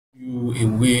you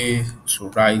a way to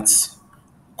write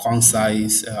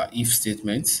concise if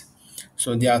statements.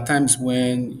 So there are times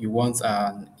when you want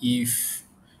an if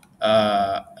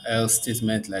else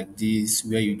statement like this,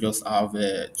 where you just have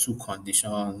two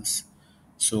conditions.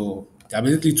 So there are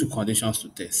basically two conditions to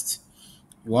test.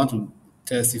 You want to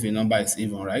test if a number is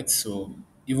even, right? So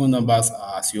even numbers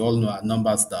are, as you all know, are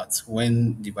numbers that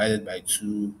when divided by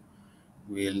two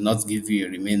will not give you a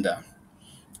remainder.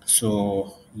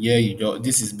 So here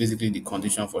this is basically the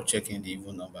condition for checking the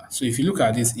even number. So if you look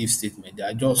at this if statement, there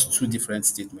are just two different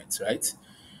statements, right?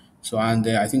 So and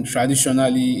I think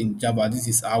traditionally in Java, this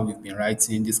is how we've been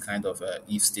writing this kind of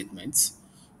if statements.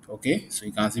 Okay, so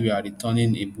you can see we are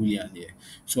returning a boolean here.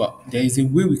 So there is a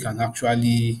way we can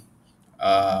actually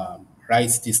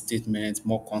write this statement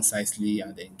more concisely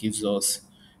and then gives us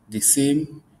the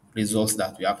same results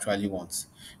that we actually want.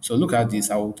 So look at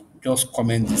this. I will just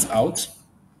comment this out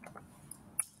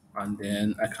and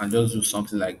then I can just do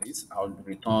something like this. I'll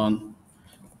return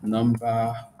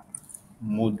number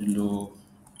modulo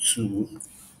 2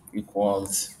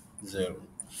 equals 0.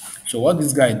 So what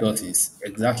this guy does is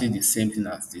exactly the same thing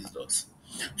as this does.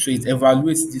 So it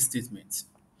evaluates this statement.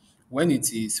 When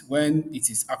it is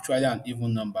actually an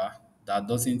even number that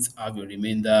doesn't have a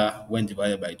remainder when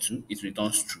divided by 2, it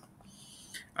returns true.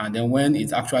 And then when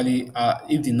it actually,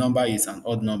 if the number is an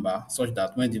odd number, such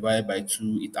that when divided by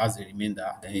 2, it has a remainder,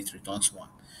 then it returns 1.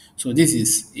 So this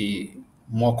is a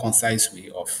more concise way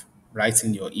of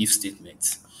writing your if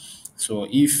statement. So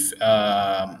if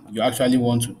you actually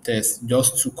want to test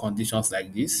just two conditions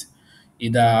like this,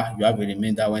 either you have a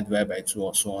remainder when divided by 2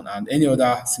 or so on, and any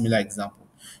other similar example.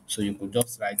 So you could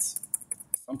just write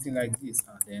something like this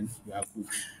and then you are good.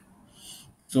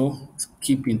 So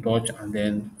keep in touch, and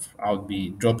then I'll be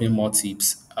dropping more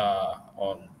tips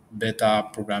on better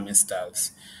programming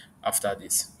styles after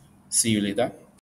this. See you later.